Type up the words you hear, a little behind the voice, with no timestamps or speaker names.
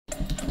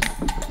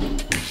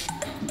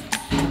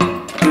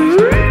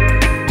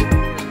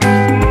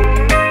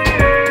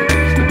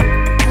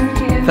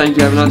Thank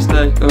you, have a nice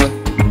day.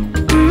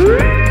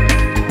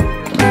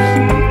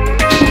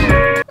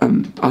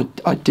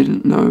 I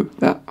didn't know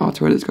that our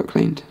toilets got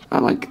cleaned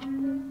at like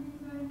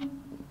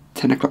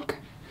 10 o'clock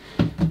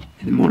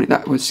in the morning.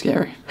 That was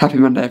scary. Happy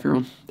Monday,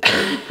 everyone.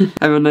 Happy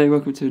Monday,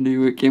 welcome to a new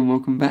week and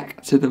welcome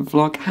back to the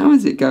vlog. How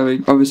is it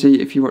going?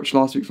 Obviously, if you watched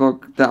last week's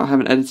vlog, that I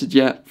haven't edited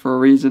yet for a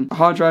reason.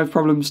 Hard drive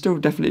problem, still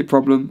definitely a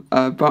problem,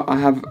 but I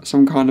have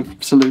some kind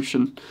of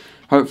solution.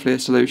 Hopefully a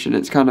solution.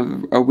 It's kind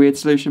of a weird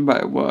solution,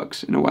 but it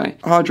works in a way.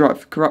 Hard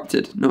drive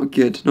corrupted, not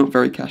good, not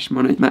very cash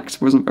money.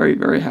 Max wasn't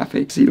very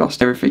happy because he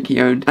lost everything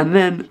he owned. And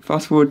then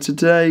fast forward to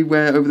today,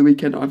 where over the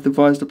weekend I've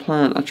devised a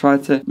plan. I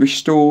tried to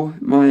restore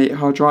my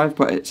hard drive,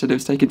 but it said it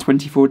was taking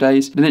 24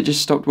 days. Then it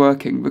just stopped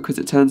working because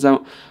it turns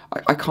out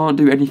I can't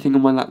do anything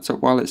on my laptop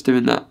while it's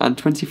doing that, and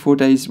 24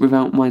 days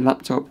without my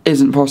laptop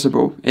isn't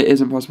possible. It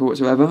isn't possible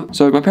whatsoever.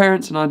 So my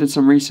parents and I did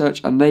some research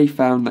and they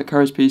found that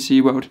Curry's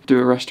PC World do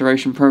a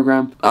restoration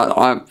program.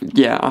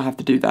 Yeah, I have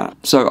to do that.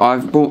 So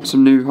I've bought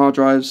some new hard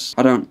drives.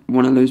 I don't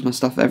want to lose my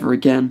stuff ever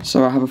again.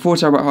 So I have a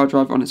 4TB hard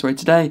drive on its way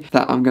today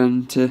that I'm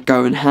going to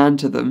go and hand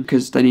to them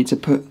because they need to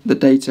put the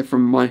data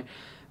from my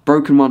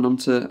broken one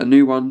onto a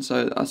new one.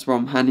 So that's what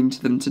I'm handing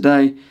to them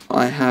today.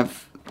 I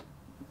have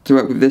to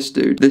work with this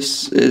dude.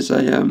 This is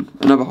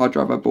another hard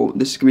drive I bought.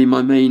 This is gonna be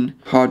my main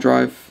hard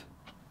drive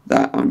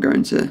that I'm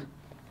going to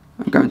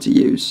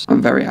use. I'm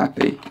very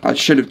happy. I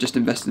should have just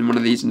invested in one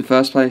of these in the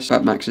first place,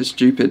 but Max is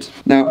stupid.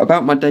 Now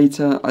about my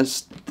data,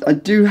 I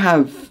do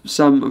have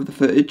some of the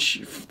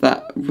footage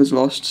that was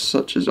lost,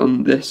 such as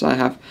on this I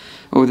have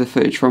all the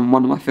footage from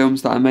one of my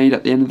films that I made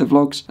at the end of the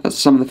vlogs. That's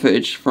some of the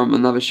footage from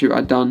another shoot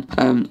I'd done.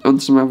 On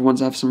some other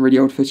ones I have some really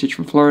old footage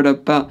from Florida,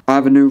 but I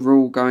have a new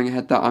rule going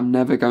ahead that I'm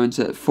never going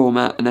to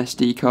format an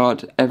SD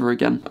card ever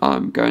again.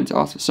 I'm going to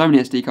ask for so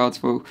many SD cards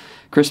for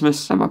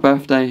Christmas and my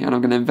birthday, and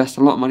I'm going to invest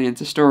a lot of money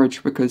into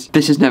storage because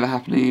this is never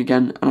happening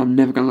again, and I'm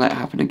never going to let it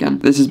happen again.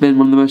 This has been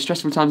one of the most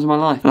stressful times of my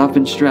life, and I've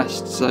been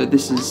stressed, so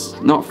this is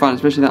not fun,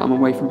 especially that I'm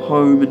away from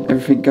home and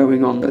everything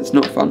going on. It's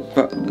not fun,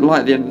 but the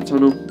light at the end of the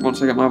tunnel,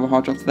 once I get my other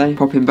hard drive today,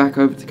 popping back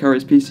over to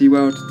Curry's PC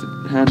World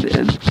to hand it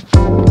in.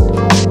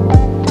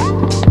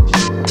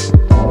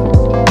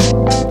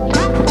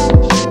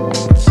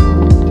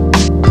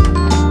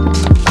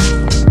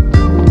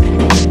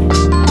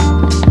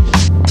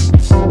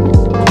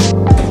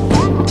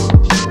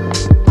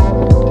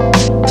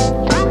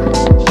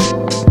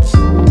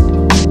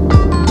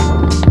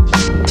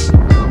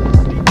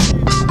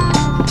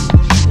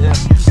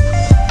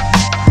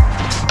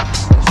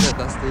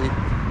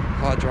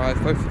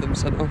 Both of them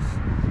sent off,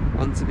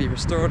 one to be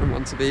restored and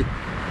one to be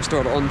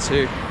restored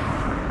onto,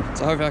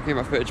 so hopefully I can get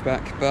my footage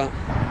back. But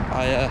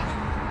I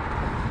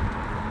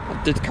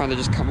did kind of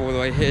just come all the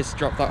way here to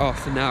drop that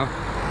off, and now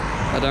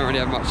I don't really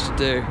have much to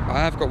do. I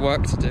have got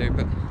work to do,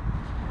 but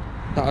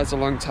that was a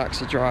long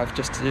taxi drive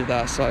just to do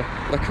that. So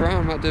look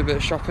around, might do a bit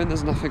of shopping.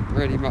 There's nothing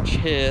really much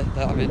here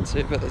that I'm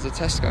into, but there's a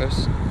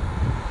Tesco's.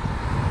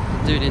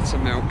 I do need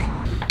some milk.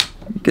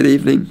 Good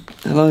evening.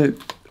 Hello.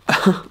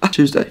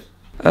 Tuesday.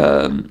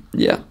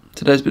 Yeah.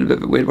 Today's been a bit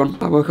of a weird one.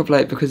 I woke up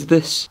late because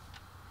this.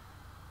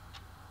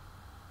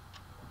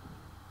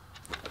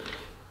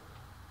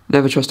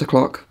 Never trust a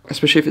clock,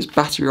 especially if it's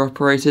battery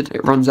operated.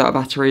 It runs out of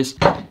batteries.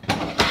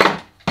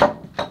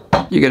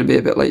 You're going to be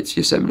a bit late to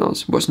your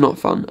seminars. Well, it's not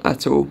fun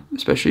at all,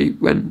 especially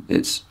when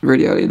it's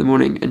really early in the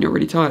morning and you're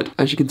really tired.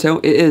 As you can tell,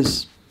 it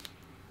is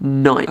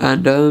night,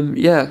 and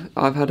yeah,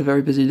 I've had a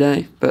very busy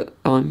day, but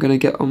I'm gonna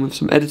get on with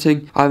some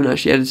editing. I haven't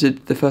actually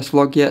edited the first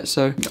vlog yet,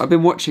 so I've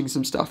been watching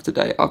some stuff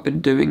today. I've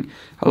been doing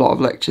a lot of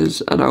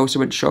lectures, and I also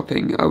went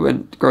shopping. I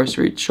went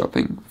grocery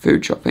shopping,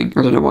 food shopping.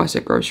 I don't know why I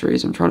said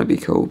groceries, I'm trying to be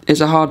cool. It's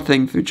a hard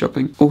thing, food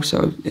shopping.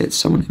 Also, it's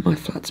someone in my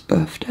flat's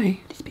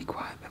birthday. Please be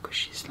quiet because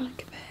she's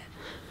like there.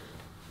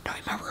 Not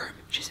in my room,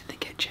 she's in the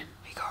kitchen.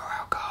 We got her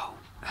alcohol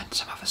and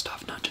some other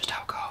stuff, not just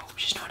alcohol.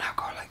 She's not an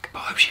alcoholic, but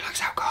I hope she likes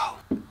alcohol.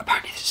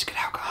 Apparently this is good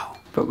alcohol.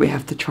 But we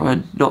have to try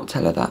and not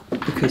tell her that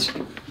because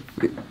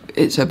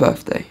it's her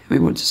birthday. We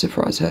want to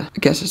surprise her. I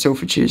guess it's all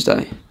for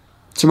Tuesday.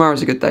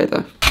 Tomorrow's a good day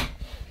though.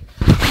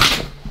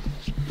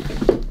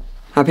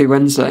 Happy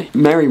Wednesday.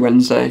 Merry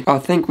Wednesday. I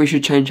think we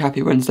should change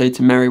Happy Wednesday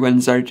to Merry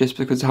Wednesday just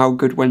because of how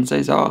good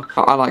Wednesdays are.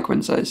 I like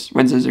Wednesdays.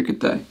 Wednesdays are a good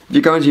day. If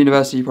you go into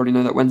university, you probably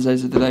know that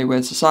Wednesdays are the day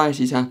where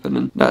societies happen,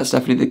 and that's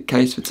definitely the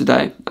case for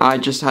today. I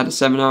just had a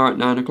seminar at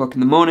 9 o'clock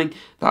in the morning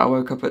that I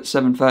woke up at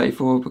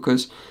 7:34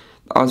 because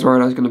I was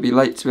worried I was going to be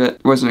late to it.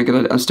 It wasn't a good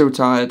idea. I'm still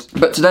tired.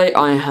 But today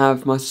I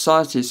have my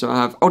society, so I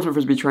have ultimate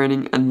frisbee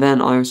training, and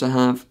then I also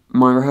have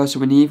my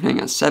rehearsal in the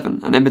evening at 7.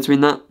 And in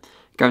between that,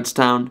 going to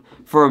town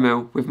for a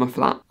meal with my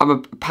flat. I'm a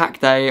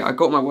packed day. I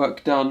got my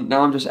work done.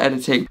 Now I'm just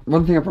editing.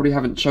 One thing I probably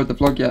haven't showed the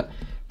vlog yet,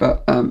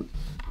 but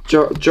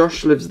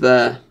Josh lives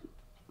there.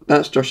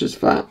 That's Josh's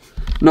flat.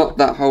 Not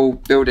that whole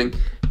building,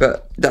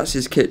 but that's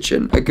his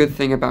kitchen. A good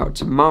thing about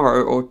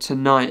tomorrow or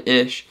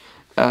tonight-ish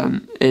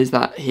is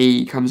that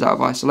he comes out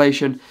of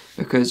isolation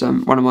because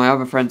one of my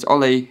other friends,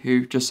 Ollie,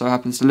 who just so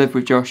happens to live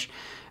with Josh,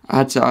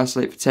 had to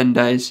isolate for 10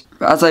 days.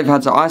 But as they've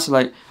had to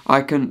isolate,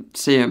 I couldn't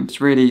see him. It's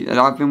really,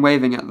 I've been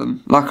waving at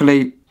them.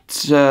 Luckily,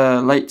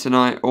 late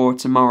tonight or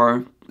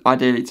tomorrow.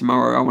 Ideally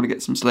tomorrow, I want to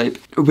get some sleep.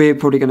 We're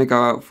probably going to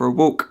go out for a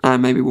walk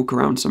and maybe walk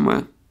around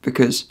somewhere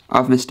because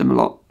I've missed them a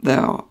lot. They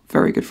are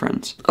very good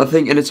friends. I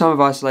think in a time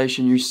of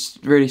isolation, you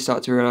really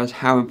start to realise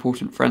how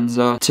important friends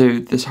are to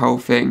this whole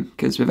thing,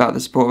 because without the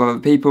support of other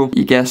people,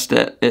 you guessed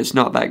it, it's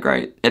not that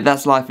great.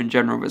 That's life in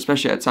general, but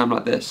especially at a time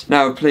like this.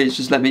 Now, please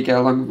just let me get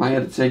along with my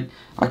editing.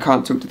 I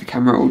can't talk to the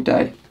camera all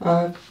day.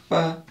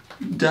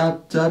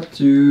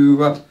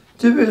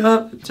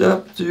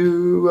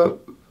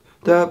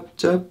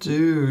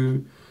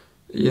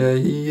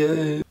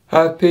 Yeah.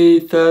 Happy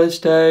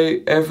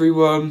Thursday,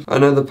 everyone. I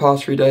know the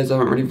past 3 days I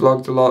haven't really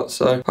vlogged a lot,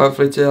 so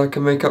hopefully today I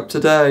can make up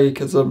today,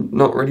 because I'm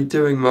not really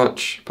doing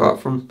much, apart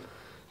from,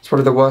 it's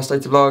probably the worst day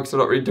to vlog, so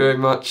I'm not really doing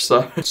much,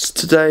 so.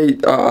 Today,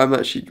 I'm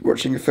actually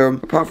watching a film.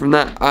 Apart from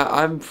that,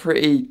 I'm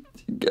pretty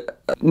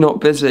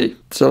not busy,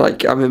 so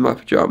like, I'm in my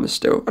pyjamas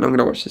still, and I'm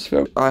gonna watch this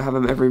film. I have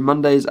them every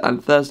Mondays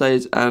and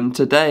Thursdays, and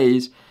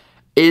today's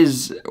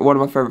is one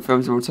of my favourite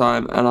films of all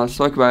time, and I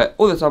spoke about it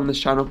all the time on this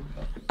channel,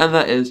 and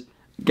that is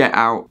Get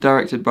Out,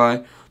 directed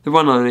by the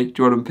one and only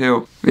Jordan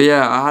Peele. But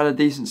yeah, I had a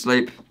decent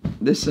sleep.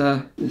 This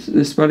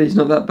buddy's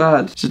not that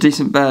bad. It's a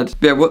decent bed.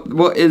 But yeah,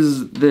 what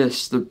is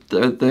this? The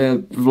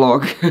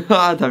vlog?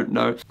 I don't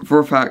know. For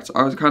a fact,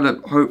 I was kind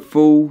of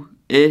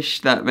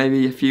hopeful-ish that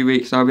maybe a few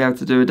weeks I'll be able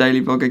to do a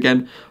daily vlog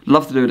again.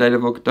 Love to do a daily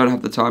vlog, don't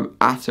have the time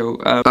at all.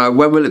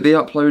 When will it be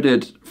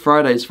uploaded?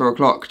 Fridays, 4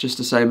 o'clock, just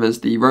the same as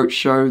the Roach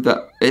show.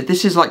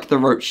 This is like the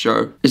Roach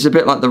show. It's a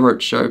bit like the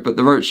Roach show, but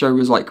the Roach show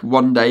was like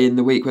one day in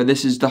the week, where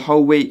this is the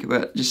whole week,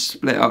 but just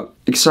split up.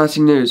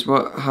 Exciting news,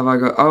 what have I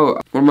got? Oh,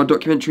 one of my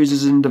documentaries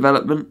is in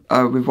development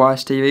with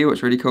YSTV, which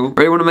is really cool.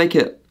 I really want to make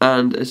it,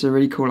 and it's a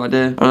really cool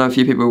idea. I know a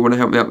few people want to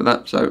help me out with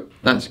that, so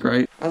that's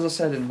great. As I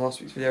said in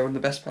last week's video, one of the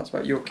best parts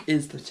about York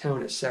is the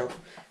town itself.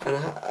 And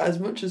as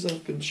much as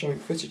I've been showing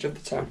footage of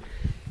the town,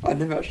 I've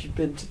never actually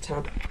been to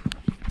town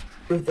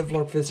with the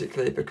vlog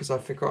physically, because I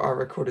forgot I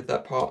recorded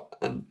that part,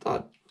 and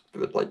I've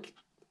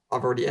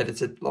already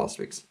edited last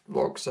week's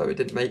vlog, so it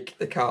didn't make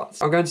the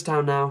cuts. I'm going to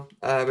town now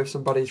with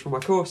some buddies from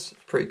my course.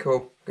 Pretty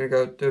cool. I'm gonna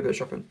go do a bit of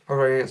shopping.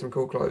 Probably gonna get some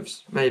cool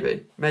clothes.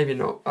 Maybe. Maybe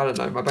not. I don't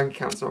know. My bank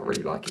account's not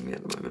really liking me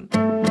at the moment.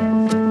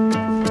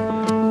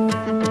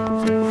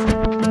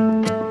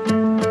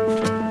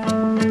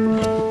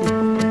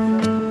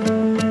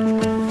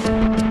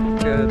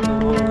 Good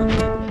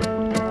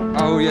morning.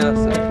 Oh yeah,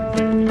 that's it.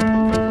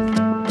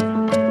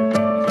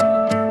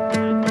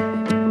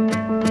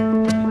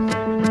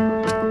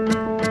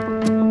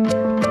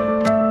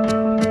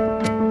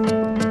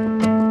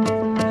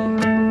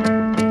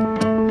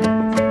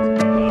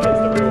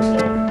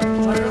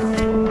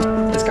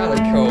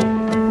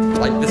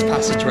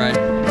 Passageway.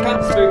 Kind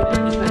of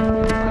spooky, isn't it?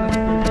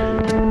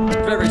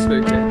 Very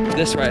spooky.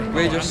 This way.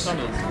 We're just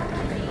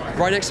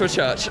right next to a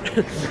church.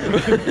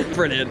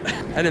 Brilliant.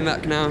 Heading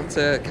back now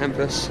to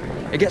campus.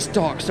 It gets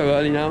dark so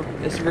early now.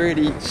 It's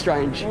really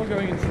strange. We're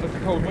going into the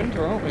cold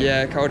winter, aren't we?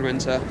 Yeah, cold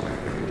winter.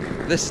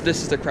 This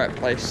is the crepe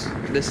place.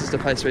 This is the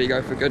place where you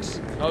go for good.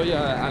 Oh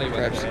yeah,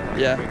 anyway. Crepes.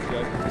 Yeah,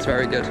 it's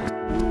very good.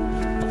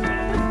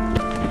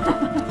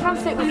 Come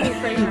sit with me,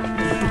 friend.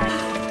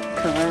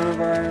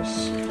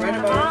 Coronavirus.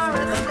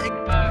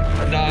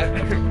 No,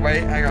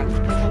 wait, hang on.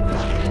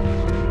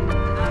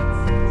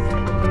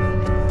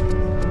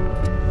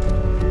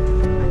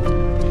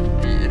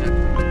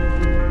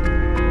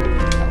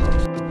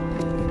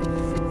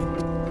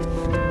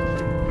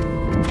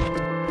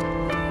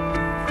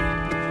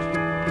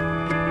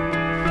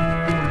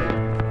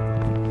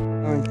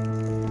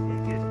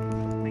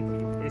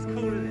 It's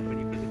cool, isn't it, when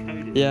you put the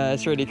code in? Yeah,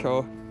 it's really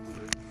cool.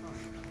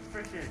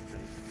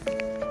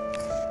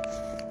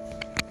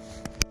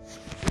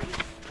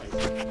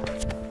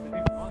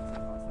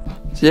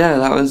 So yeah,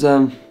 that was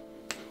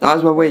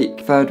my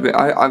week, third week.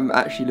 I'm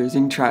actually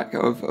losing track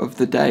of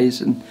the days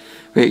and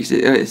weeks.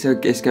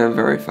 It's going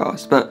very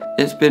fast, but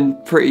it's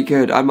been pretty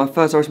good. I had my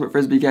first Ultimate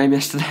Frisbee game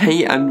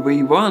yesterday, and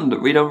we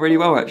won. We done really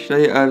well,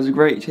 actually. It was a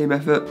great team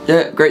effort.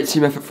 Yeah, great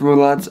team effort from all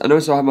the lads. And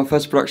also I had my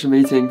first production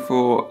meeting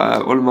for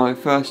one of my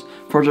first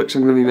projects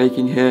I'm going to be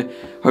making here.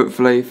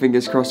 Hopefully,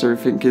 fingers crossed,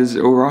 everything is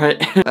alright.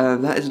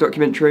 That is a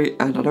documentary,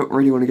 and I don't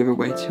really want to give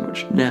away too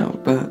much now,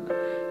 but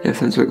yeah,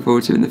 something to look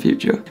forward to in the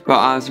future.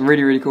 But some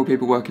really cool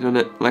people working on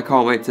it, and I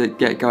can't wait to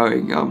get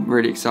going. I'm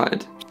really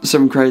excited.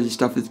 Some crazy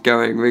stuff is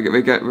going. We're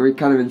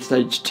kind of in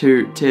stage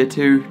 2, tier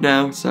 2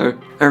 now, so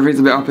everything's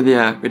a bit up in the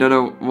air. We don't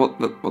know what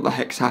the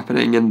heck's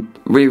happening, and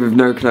we have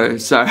no clue,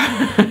 so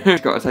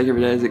just gotta take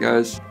every day as it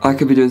goes. I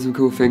could be doing some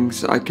cool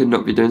things, I could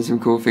not be doing some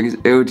cool things.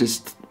 It'll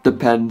just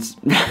depend.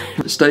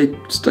 Stay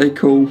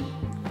cool,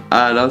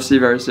 and I'll see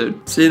you very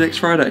soon. See you next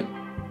Friday,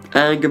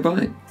 and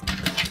goodbye.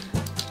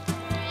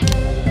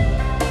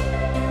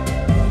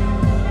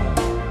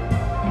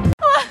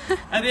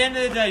 At the end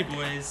of the day,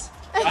 boys,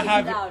 I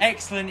have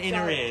excellent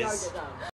inner ears.